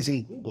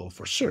replacing Google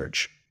for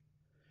search,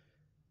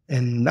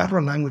 and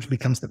natural language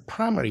becomes the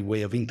primary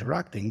way of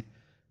interacting,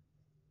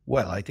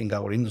 well, I think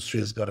our industry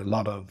has got a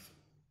lot of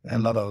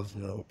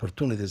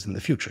opportunities in the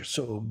future.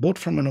 So both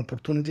from an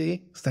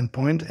opportunity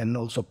standpoint and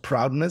also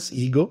proudness,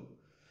 ego,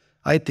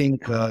 I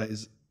think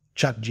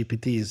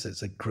ChatGPT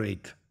is a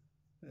great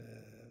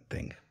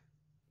thing.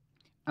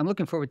 I'm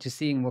looking forward to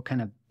seeing what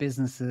kind of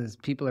businesses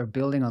people are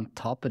building on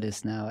top of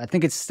this now. I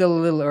think it's still a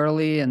little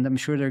early, and I'm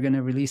sure they're going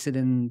to release it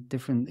in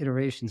different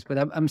iterations. But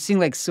I'm seeing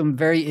like some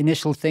very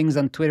initial things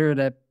on Twitter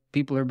that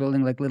people are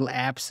building, like little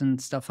apps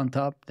and stuff on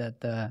top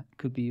that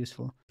could be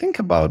useful. Think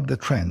about the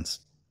trends.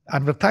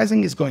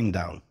 Advertising is going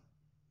down,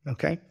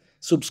 okay?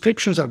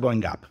 Subscriptions are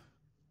going up.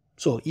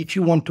 So if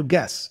you want to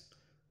guess,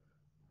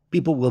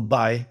 people will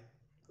buy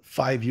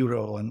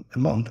 €5 a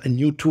month, a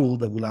new tool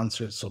that will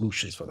answer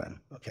solutions for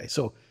them, okay?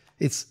 So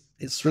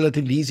it's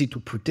relatively easy to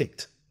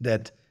predict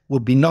that will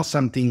be not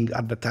something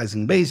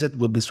advertising-based, it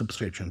will be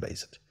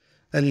subscription-based.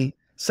 And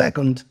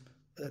second,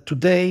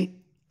 today,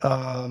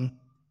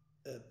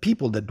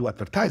 people that do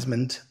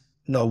advertisement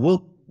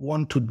will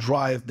want to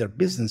drive their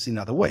business in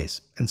other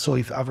ways. And so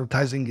if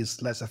advertising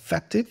is less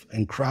effective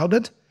and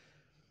crowded,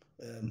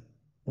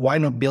 why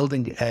not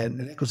building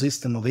an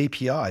ecosystem of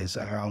APIs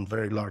around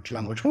very large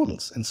language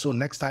models? And so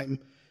next time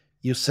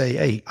you say,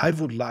 hey, I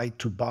would like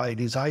to buy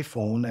this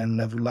iPhone and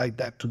I would like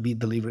that to be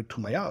delivered to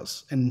my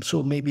house. And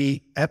so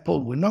maybe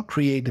Apple will not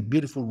create a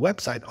beautiful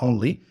website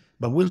only,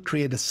 but will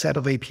create a set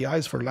of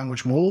APIs for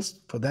language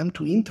models for them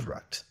to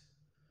interact.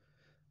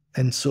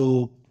 And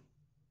so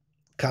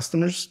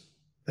customers,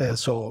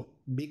 so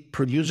big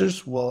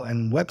producers will,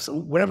 and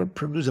whatever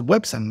produce a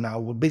website now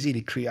will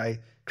basically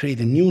create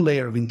a new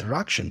layer of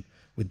interaction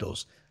with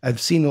those. I've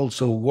seen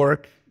also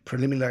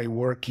preliminary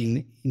work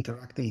in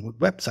interacting with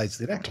websites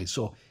directly.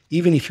 So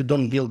even if you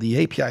don't build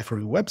the API for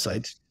your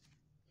website,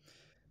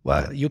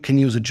 well, you can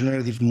use a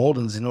generative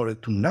models in order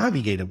to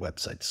navigate a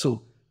website.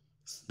 So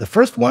the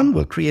first one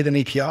will create an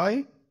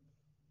API.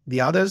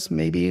 The others,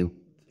 maybe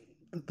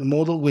the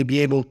model will be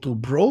able to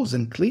browse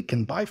and click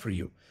and buy for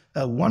you.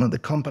 One of the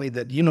company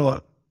that,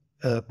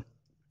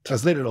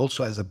 Translator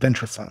also has a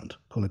venture fund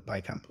called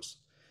PyCampus.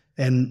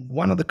 And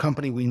one of the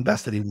company we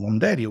invested in,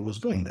 Monderio, was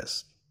doing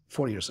this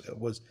 4 years ago,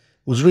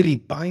 was really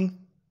buying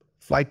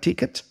flight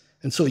ticket.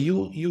 And so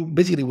you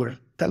basically were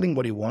telling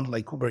what you want,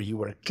 like Uber, you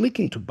were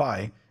clicking to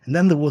buy, and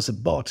then there was a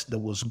bot that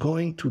was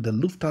going to the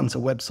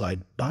Lufthansa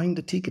website, buying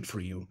the ticket for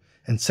you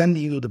and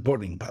sending you the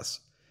boarding pass.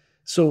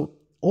 So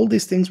all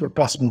these things were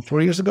possible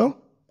 4 years ago.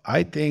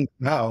 I think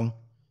now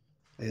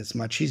it's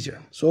much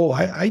easier. So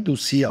I do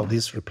see how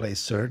this replaces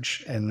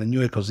search and the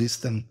new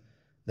ecosystem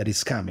that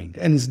is coming.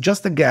 And it's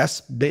just a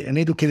guess, an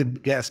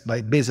educated guess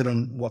based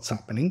on what's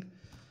happening,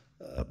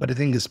 but I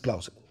think it's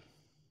plausible.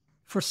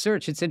 For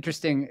search, it's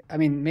interesting. I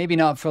mean, maybe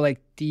not for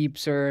like deep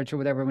search or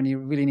whatever, when you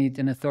really need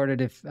an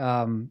authoritative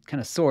kind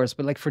of source,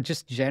 but like for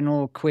just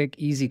general, quick,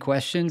 easy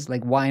questions,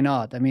 like why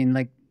not? I mean,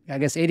 like, I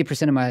guess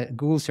 80% of my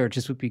Google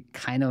searches could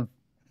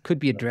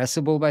be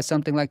addressable by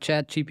something like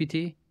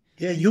ChatGPT.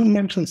 Yeah, you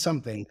mentioned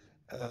something,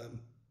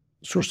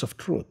 source of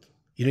truth.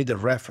 You need a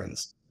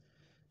reference.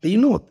 But you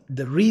know what?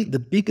 The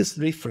biggest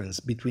difference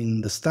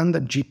between the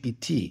standard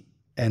GPT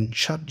and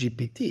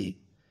ChatGPT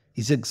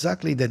is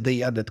exactly that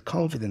they added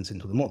confidence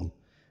into the model.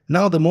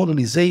 Now the model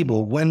is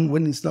able,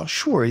 when it's not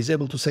sure, is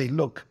able to say,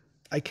 look,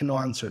 I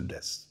cannot answer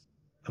this,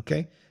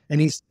 okay?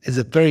 And it's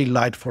a very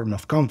light form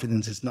of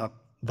confidence. It's not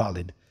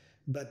valid.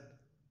 But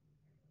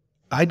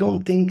I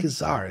don't think it's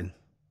hard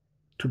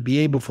to be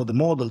able for the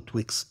model to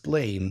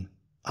explain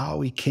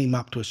how he came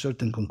up to a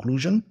certain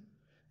conclusion.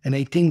 And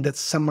I think that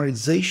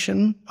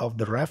summarization of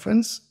the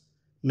reference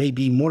may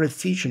be more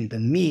efficient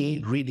than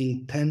me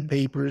reading 10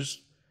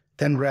 papers,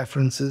 10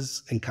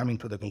 references, and coming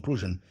to the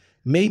conclusion.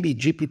 Maybe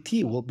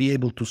GPT will be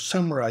able to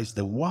summarize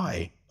the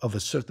why of a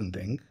certain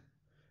thing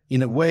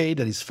in a way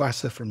that is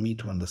faster for me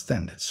to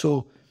understand it.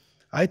 So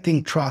I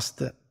think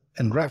trust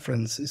and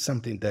reference is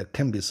something that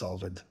can be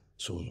solved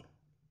soon.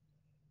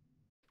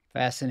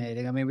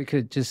 Fascinating. I mean, we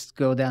could just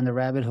go down the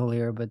rabbit hole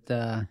here, but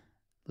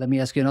let me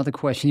ask you another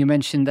question. You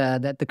mentioned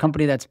that the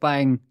company that's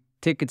buying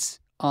tickets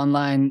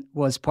online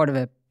was part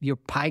of your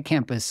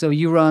PyCampus. So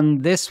you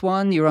run this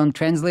one, you run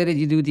Translated,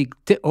 you do the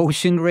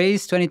Ocean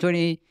Race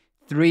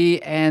 2023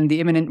 and the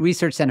Imminent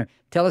Research Center.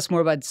 Tell us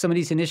more about some of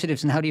these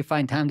initiatives and how do you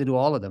find time to do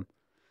all of them?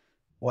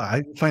 Well,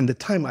 I find the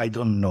time, I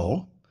don't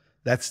know.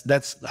 I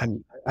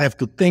have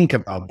to think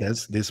about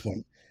this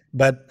one.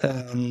 But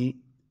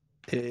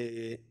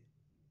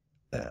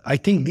I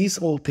think these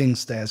all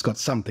things there has got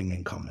something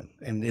in common,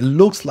 and it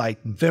looks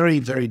like very,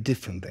 very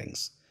different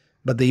things,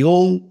 but they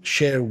all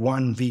share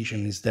one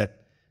vision, is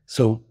that,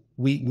 so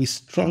we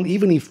strongly,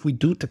 even if we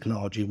do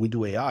technology, we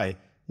do AI,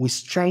 we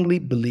strongly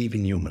believe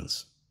in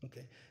humans,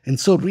 okay? And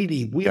so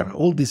really we are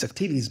all these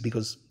activities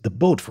because the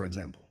boat, for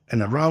example,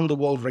 an around the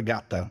world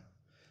regatta,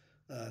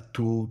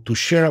 to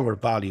share our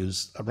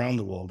values around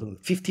the world. The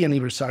 50th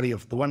anniversary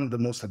of one of the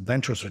most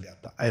adventurous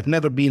regatta. I have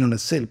never been on a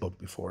sailboat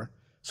before,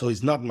 so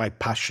it's not my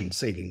passion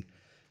sailing.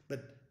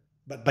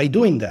 But by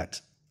doing that,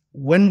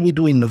 when we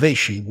do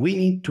innovation, we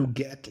need to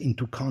get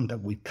into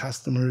contact with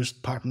customers,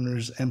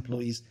 partners,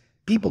 employees,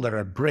 people that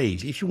are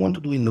brave. If you want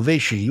to do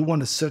innovation, you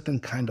want a certain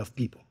kind of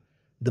people.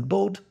 The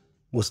boat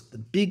was the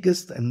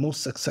biggest and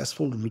most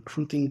successful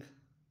recruiting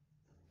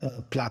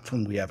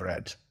platform we ever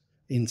had.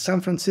 In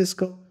San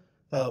Francisco,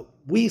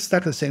 we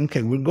started saying,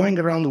 okay, we're going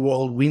around the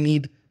world. We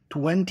need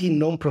 20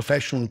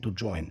 non-professionals to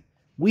join.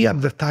 We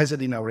advertised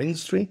it in our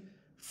industry.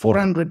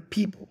 400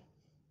 people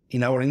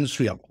in our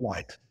industry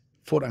applied.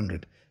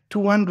 400.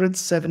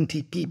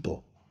 270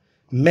 people.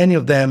 Many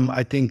of them,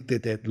 I think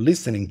that they're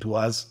listening to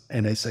us,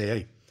 and I say,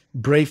 hey,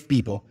 brave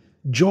people,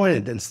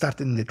 joined and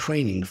started the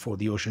training for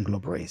the Ocean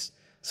Globe race.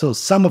 So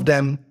some of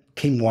them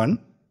came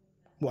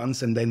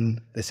once, and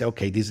then they say,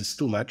 okay, this is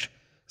too much.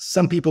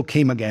 Some people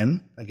came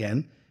again,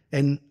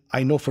 and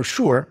I know for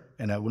sure,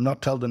 and I will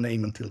not tell the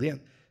name until the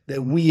end,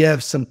 that we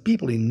have some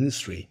people in the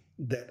industry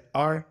that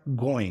are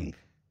going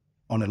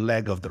on a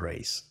leg of the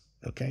race,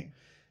 okay?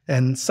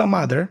 And some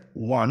other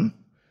one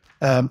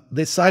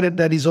decided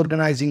that he's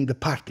organizing the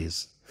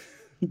parties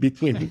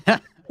between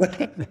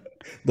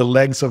the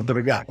legs of the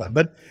regatta.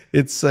 But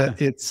I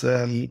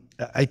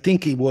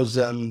think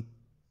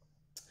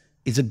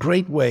it's a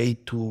great way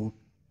to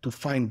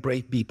find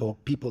brave people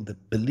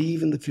that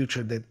believe in the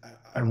future, that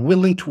are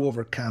willing to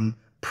overcome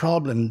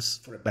problems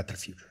for a better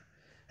future.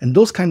 And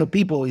those kind of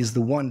people is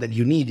the one that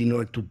you need in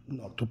order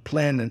to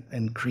plan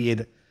and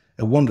create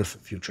a wonderful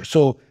future.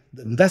 So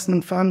the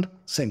investment fund,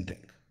 same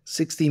thing.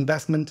 60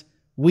 investment,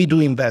 we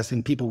do invest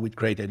in people with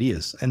great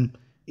ideas. And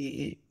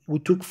we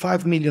took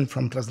 5 million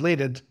from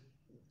Translated,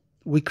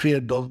 we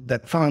created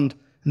that fund,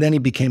 and then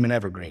it became an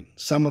evergreen.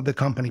 Some of the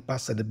company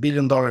passed at $1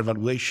 billion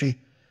valuation,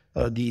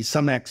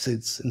 some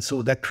exits, and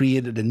so that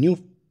created a new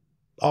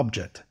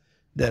object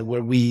that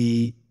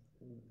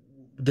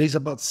there's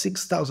about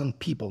 6,000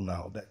 people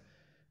now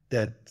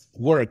that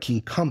work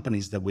in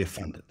companies that we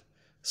funded.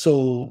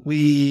 So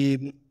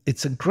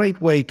it's a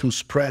great way to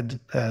spread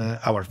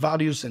our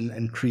values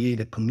and create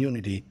a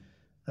community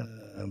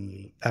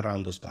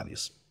around those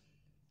values.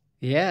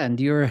 Yeah, and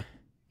you're,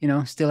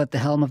 still at the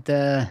helm of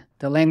the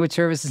language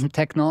services and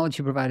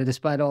technology provider,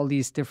 despite all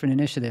these different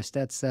initiatives.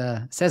 That's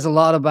says a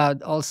lot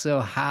about also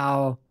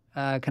how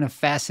kind of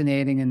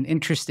fascinating and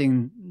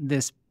interesting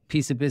this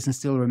piece of business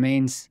still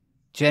remains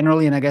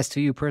generally, and I guess to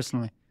you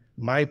personally.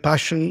 My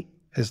passion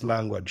is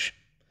language.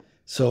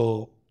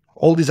 So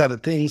all these other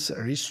things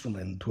are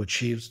instruments to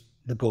achieve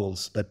the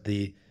goals, but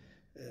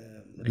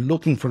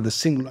looking for the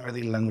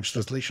singularity in language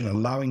translation,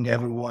 allowing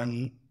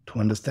everyone to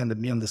understand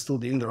and be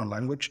understood in their own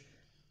language,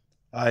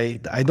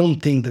 I don't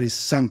think there is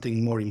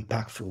something more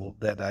impactful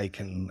that I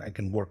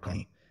can work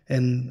on.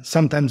 And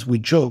sometimes we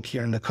joke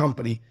here in the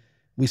company,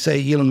 we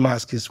say Elon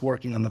Musk is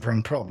working on the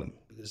wrong problem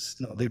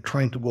because they're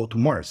trying to go to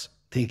Mars,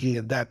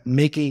 thinking that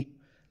making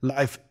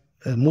life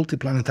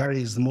multiplanetary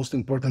is the most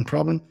important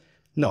problem.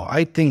 No,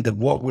 I think that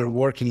what we're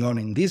working on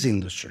in this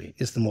industry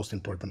is the most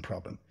important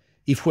problem.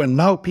 If we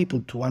allow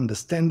people to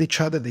understand each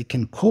other, they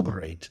can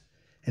cooperate,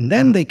 and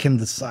then they can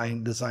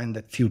design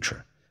that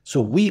future.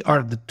 So we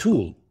are the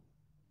tool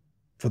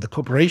for the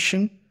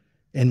cooperation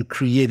and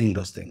creating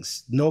those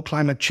things. No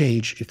climate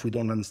change if we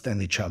don't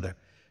understand each other.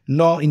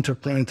 No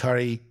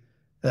interplanetary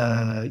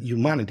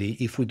humanity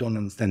if we don't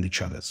understand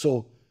each other.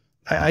 So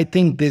I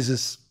think this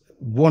is a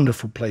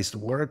wonderful place to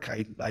work.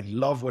 I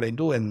love what I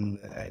do, and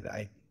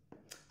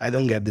I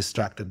don't get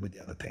distracted with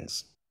the other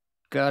things.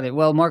 Got it.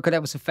 Well, Marco, that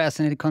was a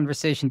fascinating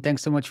conversation.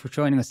 Thanks so much for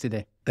joining us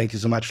today. Thank you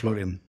so much,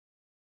 Florian.